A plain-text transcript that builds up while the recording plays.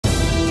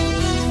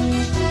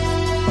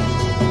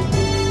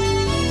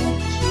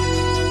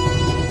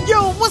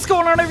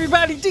going on,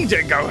 everybody?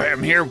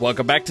 DjGoHam here.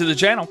 Welcome back to the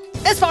channel.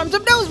 It's Thumbs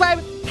Up News,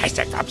 baby.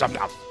 Hashtag Thumbs Up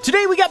News.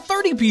 Today we got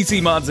 30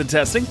 PC mods in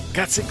testing,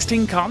 got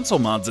 16 console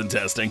mods in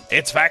testing.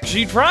 It's Fact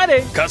Sheet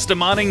Friday. Custom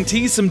modding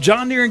teased some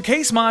John Deere and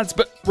case mods,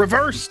 but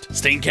reversed.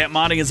 Steiger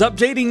modding is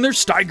updating their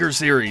Steiger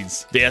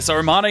series. The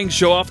SR modding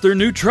show off their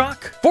new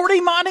truck.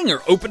 4D modding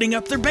are opening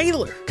up their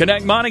Baler.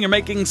 Connect modding are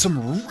making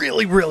some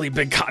really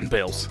big cotton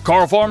bales.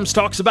 Carl Farms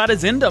talks about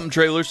his Indum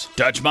trailers.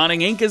 Dutch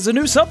Modding Inc. is a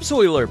new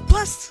subsoiler.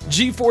 Plus,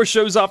 G4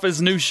 shows off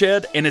his new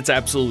shed, and it's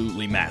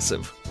absolutely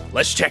massive.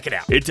 Let's check it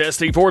out. In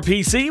testing for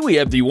PC, we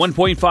have the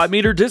 1.5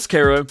 meter disc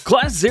harrow,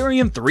 Class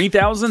Zerium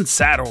 3000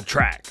 saddle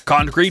track,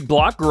 concrete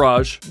block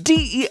garage,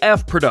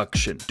 DEF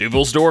production,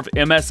 Duvelsdorf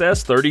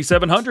MSS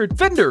 3700,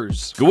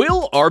 fenders,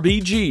 Gwil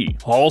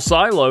RBG, Hall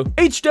silo,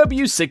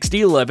 HW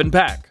 6011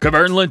 pack,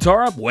 Cavern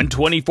Lintara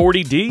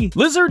 12040D,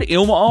 Lizard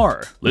Ilma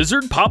R,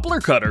 Lizard poplar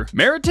cutter,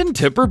 Meriton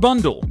tipper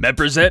bundle,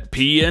 Meprizet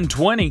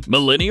PN20,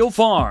 Millennial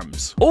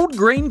Farms, Old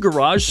Grain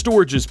garage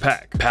storages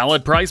pack,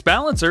 pallet price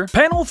balancer,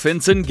 panel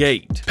fence and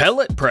gate,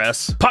 pellet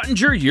press,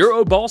 Pottinger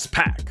Euroboss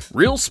pack,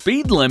 real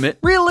speed limit,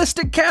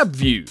 realistic cab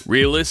view,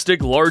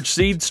 realistic large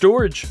seed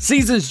storage,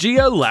 Seasons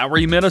Geo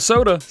Lowry,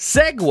 Minnesota,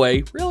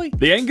 Segway, really?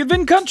 The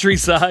Angevin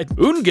countryside,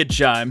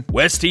 Ungetscheim,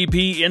 West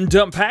TP in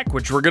dump pack,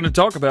 which we're going to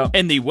talk about,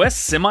 and the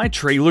West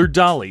semi-trailer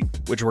Dolly,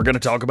 which we're going to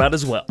talk about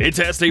as well. In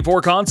testing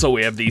for console,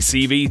 we have the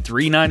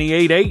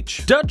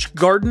CV398H, Dutch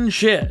garden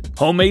shed,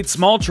 homemade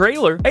small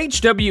trailer,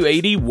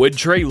 HW80 wood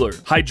trailer,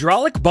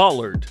 hydraulic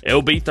bollard,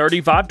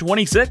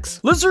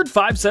 LB3526, Lizard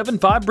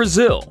 575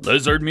 Brazil,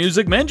 Lizard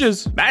Music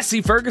Minges,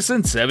 Massey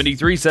Ferguson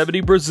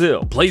 7370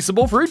 Brazil,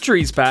 Placeable Fruit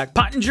Trees pack,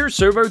 Pottinger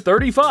Servo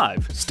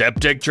 35,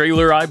 Steptech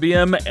Trailer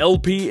IBM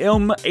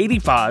LPM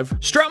 85,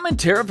 Strautmann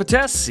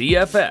Terravitas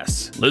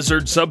CFS,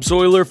 Lizard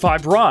Subsoiler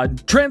 5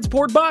 Rod,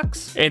 Transport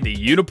Box, and the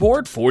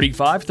Uniport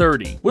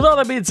 4530. With all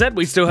that being said,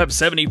 we still have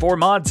 74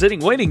 mods sitting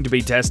waiting to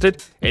be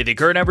tested, and the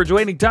current average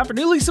waiting time for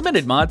newly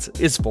submitted mods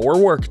is 4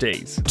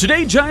 workdays.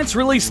 Today, Giants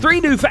released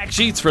 3 new fact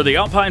sheets for the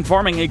Alpine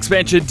Farming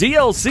Expansion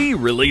DLC,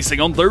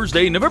 releasing on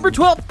Thursday, November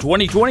 12th,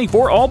 2020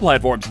 for all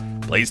platforms: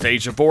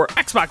 PlayStation 4,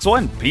 Xbox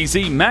One,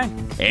 PC, Mac,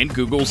 and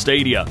Google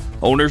Stadia.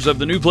 Owners of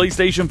the new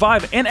PlayStation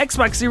 5 and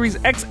Xbox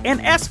Series X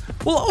and S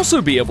will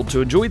also be able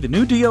to enjoy the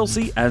new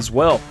DLC as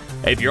well.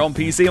 If you're on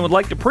PC and would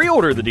like to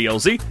pre-order the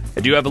DLC, I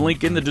do have a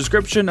link in the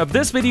description of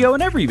this video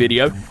and every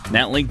video, and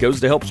that link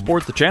goes to help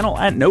support the channel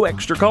at no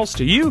extra cost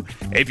to you.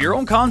 If you're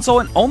on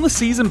console and on the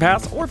Season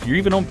Pass, or if you're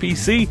even on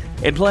PC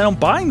and plan on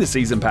buying the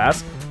Season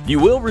Pass, you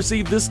will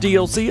receive this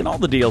DLC and all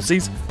the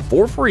DLCs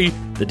for free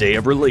the day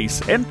of release.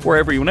 And for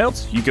everyone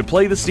else, you can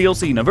play this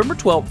DLC November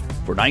 12th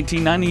for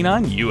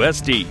 $19.99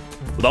 USD.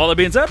 With all that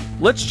being said,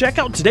 let's check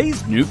out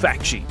today's new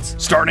fact sheets.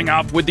 Starting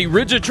off with the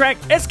Rigitrack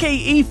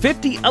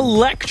SKE50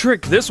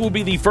 Electric. This will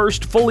be the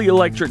first fully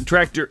electric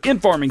tractor in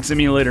Farming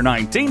Simulator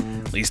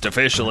 19, at least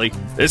officially.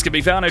 This can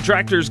be found at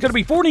Tractors, going to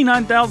be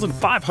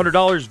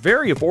 $49,500,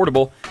 very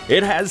affordable.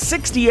 It has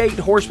 68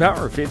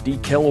 horsepower, 50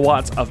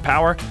 kilowatts of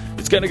power.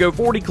 It's going to go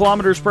 40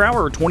 kilometers per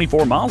hour or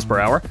 24 miles per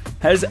hour.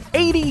 Has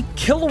 80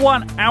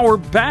 kilowatt hour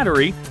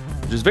battery,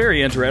 which is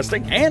very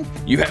interesting, and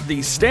you have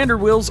the standard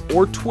wheels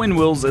or twin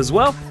wheels as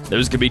well.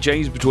 Those can be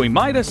changed between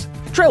Midas,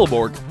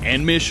 Trelleborg,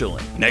 and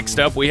Michelin. Next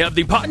up, we have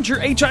the Pottinger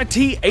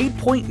HIT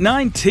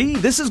 8.9T.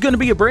 This is going to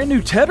be a brand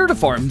new tedder to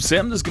farm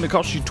sim. This is going to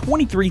cost you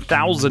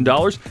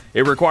 $23,000.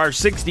 It requires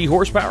 60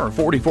 horsepower or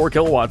 44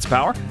 kilowatts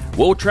power.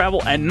 Will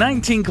travel at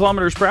 19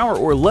 kilometers per hour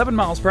or 11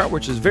 miles per hour,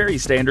 which is very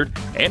standard,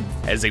 and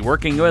has a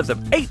working width of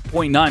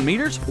 8.9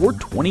 meters or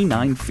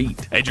 29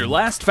 feet. And your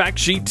last fact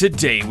sheet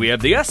today, we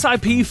have the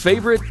SIP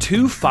Favorite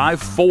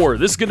 254.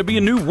 This is going to be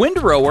a new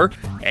windrower,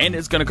 and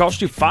it's going to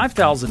cost you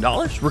 $5,000.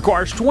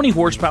 Requires 20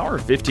 horsepower,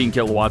 15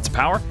 kilowatts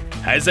power,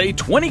 has a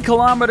 20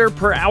 kilometer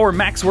per hour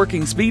max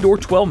working speed or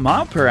 12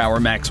 mile per hour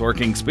max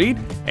working speed,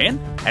 and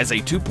has a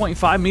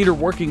 2.5 meter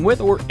working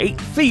width or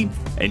 8 feet,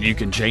 and you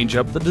can change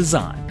up the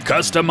design.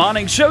 Custom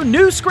modding show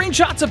new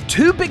screenshots of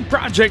 2 big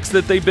projects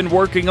that they've been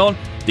working on: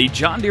 the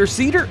John Deere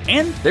Seeder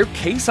and their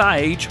Case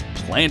IH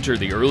planter,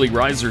 the early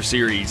riser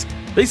series.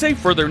 They say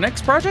for their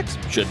next projects,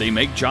 should they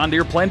make John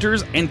Deere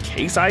planters and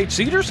Case IH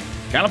seeders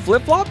kind of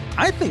flip-flop?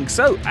 I think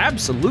so,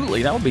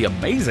 absolutely, that would be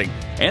amazing.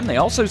 And they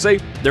also say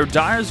their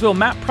Dyersville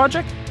map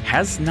project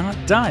has not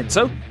died,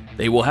 so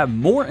they will have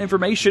more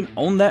information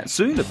on that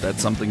soon if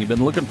that's something you've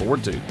been looking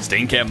forward to.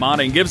 Steiger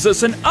Modding gives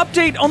us an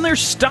update on their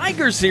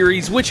Steiger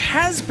series, which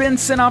has been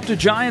sent off to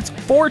Giants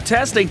for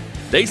testing.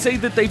 They say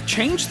that they've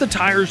changed the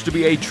tires to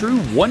be a true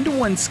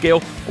 1-to-1 scale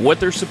of what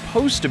they're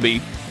supposed to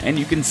be, and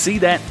you can see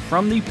that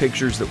from the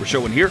pictures that we're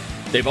showing here.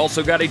 They've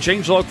also got a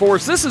changelog for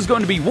us. This is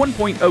going to be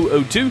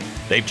 1.002.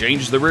 They've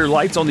changed the rear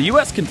lights on the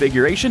US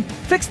configuration,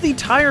 fixed the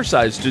tire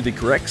size to the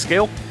correct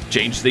scale,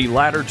 changed the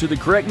ladder to the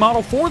correct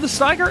model for the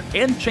Steiger,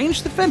 and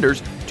changed the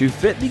fenders to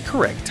fit the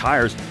correct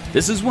tires.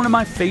 This is one of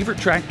my favorite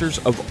tractors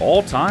of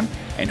all time,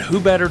 and who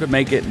better to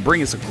make it and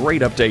bring us a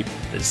great update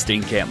than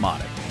Steiger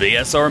Modding.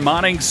 VSR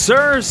Modding,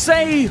 sir,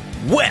 say,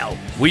 well,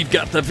 we've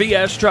got the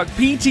VS Truck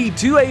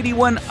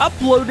PT281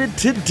 uploaded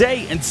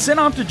today and sent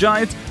off to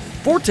Giants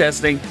for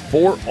testing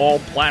for all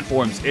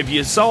platforms. If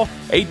you saw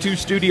A2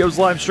 Studios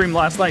live stream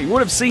last night, you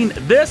would have seen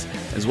this,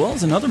 as well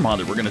as another mod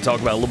that we're going to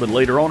talk about a little bit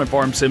later on in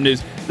Farm Sim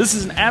News. This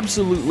is an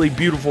absolutely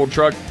beautiful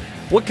truck.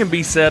 What can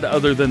be said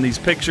other than these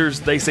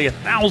pictures? They say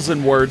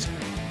 1,000 words.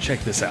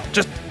 Check this out.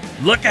 Just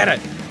look at it.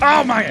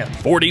 Oh my God.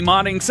 4D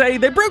Modding say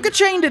they broke a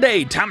chain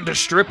today. Time to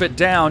strip it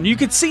down. You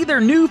can see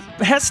their new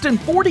Hesston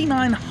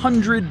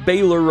 4900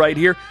 Baler right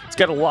here. It's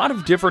got a lot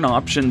of different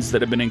options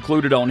that have been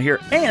included on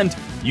here. And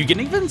you can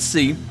even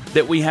see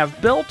that we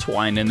have bell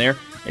twine in there.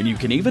 And you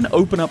can even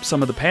open up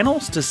some of the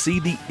panels to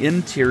see the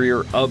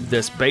interior of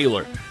this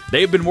baler.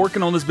 They've been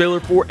working on this baler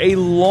for a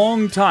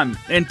long time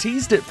and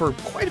teased it for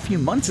quite a few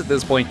months at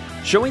this point,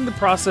 showing the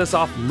process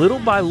off little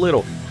by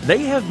little. They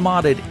have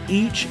modded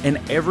each and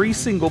every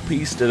single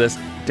piece to this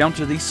down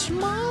to the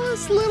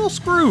smallest little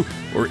screw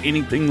or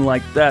anything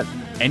like that.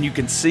 And you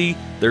can see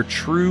their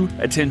true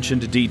attention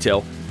to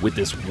detail with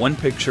this one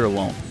picture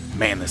alone.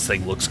 Man, this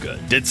thing looks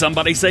good. Did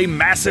somebody say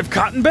massive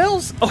cotton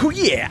bells? Oh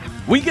yeah!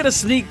 We get a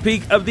sneak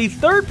peek of the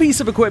third piece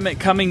of equipment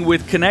coming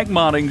with Connect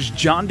Modding's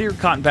John Deere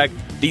Cotton Pack,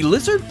 the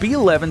Lizard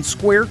B11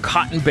 Square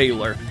Cotton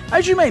Baler.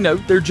 As you may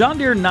note, their John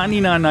Deere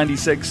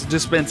 9996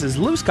 dispenses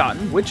loose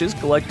cotton, which is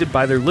collected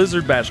by their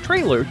Lizard Bash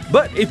trailer,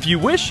 but if you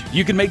wish,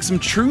 you can make some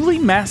truly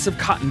massive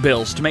cotton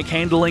bales to make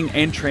handling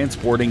and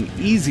transporting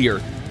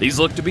easier. These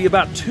look to be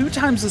about 2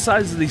 times the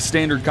size of the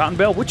standard cotton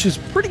bale, which is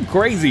pretty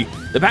crazy.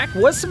 The pack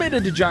was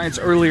submitted to Giants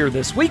earlier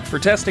this week for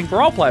testing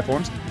for all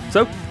platforms,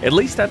 so at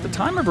least at the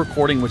time of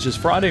recording, which is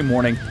Friday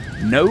morning,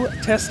 no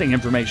testing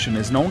information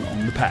is known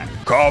on the pack.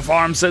 Carl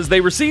Farm says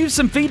they received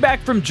some feedback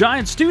from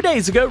Giants 2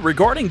 days ago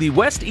regarding the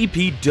West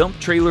EP dump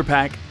trailer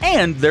pack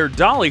and their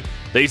dolly.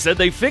 They said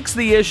they fixed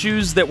the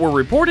issues that were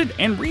reported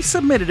and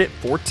resubmitted it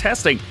for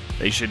testing.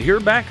 They should hear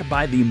back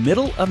by the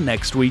middle of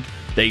next week,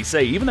 they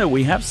say, even though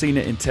we have seen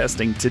it in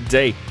testing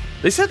today.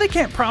 They said they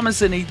can't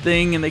promise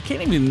anything, and they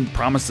can't even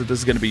promise that this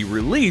is going to be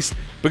released,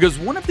 because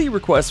one of the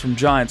requests from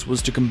Giants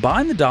was to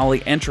combine the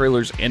dolly and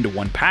trailers into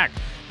one pack.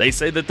 They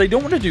say that they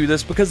don't want to do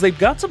this because they've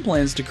got some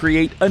plans to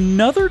create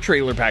another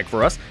trailer pack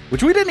for us,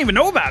 which we didn't even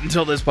know about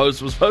until this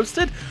post was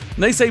posted.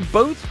 And they say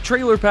both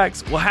trailer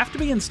packs will have to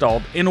be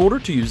installed in order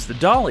to use the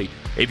dolly.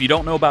 If you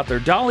don't know about their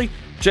dolly,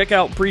 check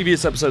out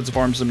previous episodes of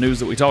Farm Sim News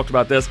that we talked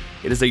about this.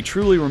 It is a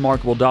truly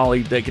remarkable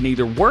dolly that can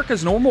either work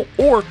as normal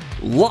or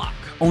lock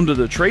onto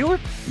the trailer,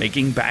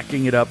 making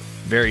backing it up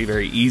very,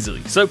 very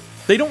easily. So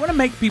they don't want to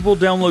make people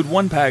download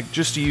one pack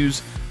just to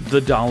use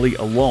the dolly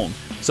alone.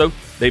 So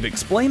they've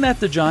explained that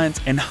to Giants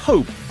and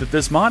hope that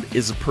this mod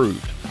is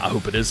approved. I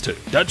hope it is too.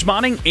 Dutch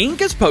Modding Inc.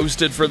 has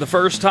posted for the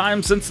first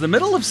time since the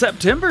middle of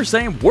September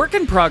saying work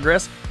in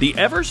progress, the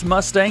Evers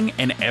Mustang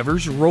and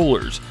Evers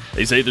Rollers.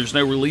 They say there's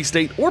no release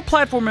date or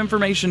platform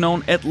information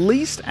known, at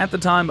least at the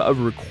time of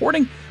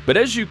recording, but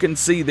as you can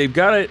see, they've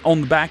got it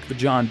on the back of the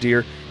John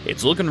Deere.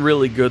 It's looking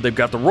really good. They've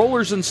got the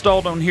rollers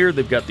installed on here.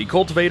 They've got the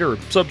cultivator or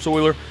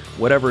subsoiler,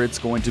 whatever it's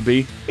going to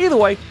be. Either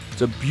way,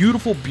 it's a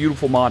beautiful,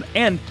 beautiful mod,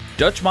 and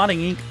Dutch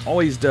Modding Inc.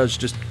 always does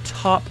just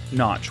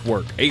top-notch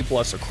work. A+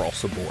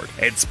 across the board.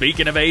 And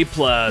speaking of A+,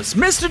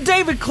 Mr.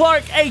 David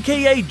Clark,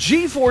 aka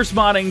GeForce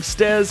Modding,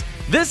 says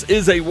this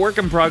is a work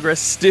in progress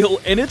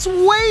still, and it's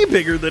way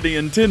bigger than he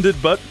intended,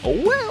 but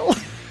oh well.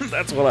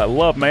 That's what I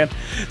love, man.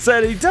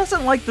 Said he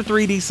doesn't like the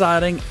 3D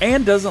siding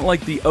and doesn't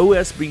like the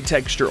OSB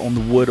texture on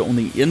the wood on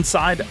the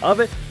inside of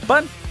it,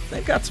 but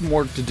they've got some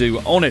work to do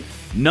on it.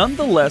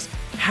 Nonetheless,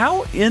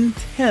 how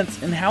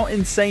intense and how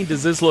insane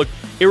does this look?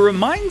 It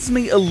reminds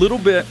me a little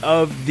bit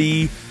of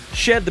the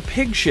shed, the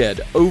pig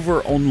shed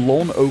over on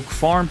Lone Oak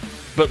Farm,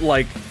 but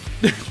like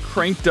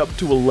cranked up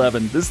to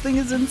 11. This thing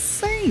is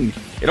insane.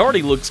 It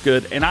already looks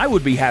good, and I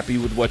would be happy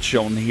with what's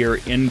shown here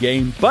in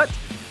game, but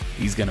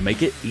he's gonna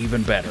make it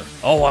even better.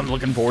 Oh, I'm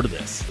looking forward to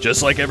this.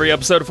 Just like every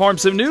episode of Farm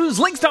Sim News,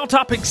 links to all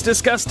topics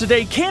discussed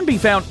today can be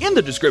found in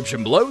the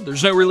description below.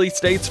 There's no release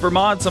dates for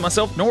mods, so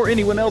myself nor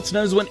anyone else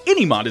knows when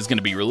any mod is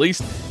gonna be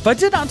released. If I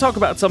did not talk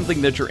about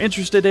something that you're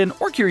interested in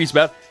or curious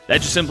about,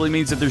 that just simply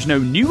means that there's no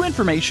new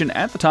information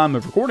at the time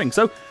of recording,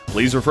 so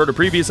please refer to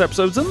previous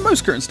episodes and the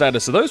most current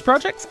status of those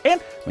projects,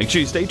 and make sure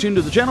you stay tuned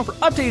to the channel for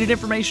updated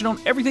information on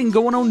everything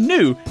going on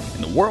new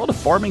in the world of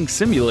Farming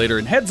Simulator.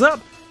 And heads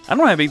up, I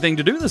don't have anything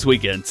to do this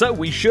weekend, so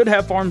we should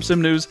have Farm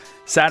Sim News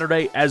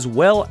Saturday as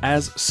well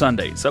as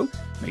Sunday, so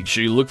make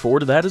sure you look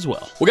forward to that as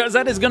well. Well guys,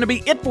 that is going to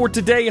be it for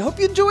today. I hope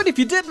you enjoyed. If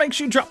you did, make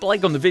sure you drop a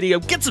like on the video,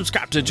 get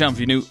subscribed to the channel if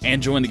you're new,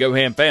 and join the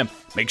DjGoHam fam.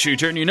 Make sure you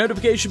turn your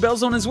notification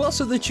bells on as well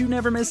so that you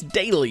never miss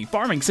daily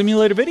Farming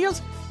Simulator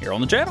videos here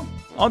on the channel.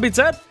 All that being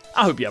said,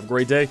 I hope you have a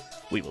great day.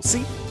 We will see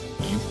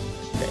you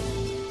then.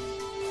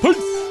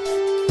 Peace!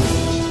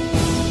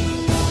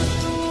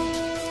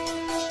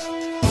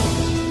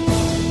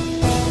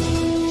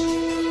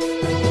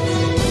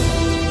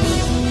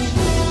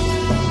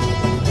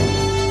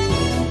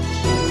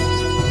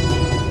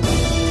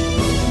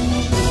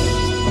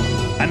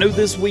 I know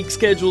this week's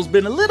schedule's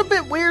been a little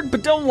bit weird,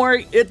 but don't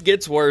worry, it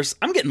gets worse.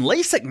 I'm getting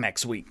Lasik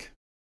next week.